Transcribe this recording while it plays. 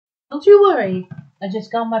Don't you worry. I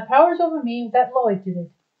just got my powers over me that Lloyd did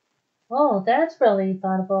it. Oh, that's really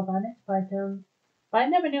thoughtful about it, but I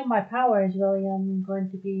never knew my powers really going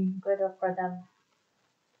to be good for them.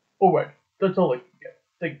 Alright, that's all I can get.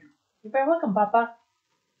 Thank you. You're very welcome, Papa.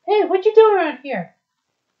 Hey, what you doing around here?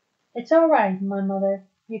 It's all right, my mother.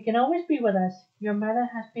 You can always be with us. Your mother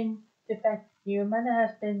has been defect. Your mother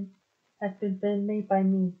has been made by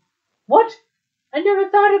me. What? I never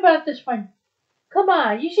thought about this one. Come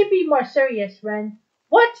on, you should be more serious, Ren.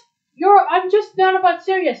 What? I'm just not about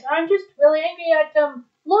serious. I'm just really angry at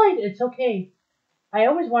Lloyd. It's okay. I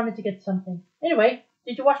always wanted to get something. Anyway,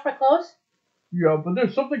 did you wash my clothes? Yeah, but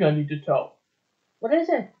there's something I need to tell. What is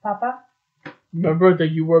it, Papa? Remember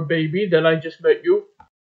that you were a baby, that I just met you?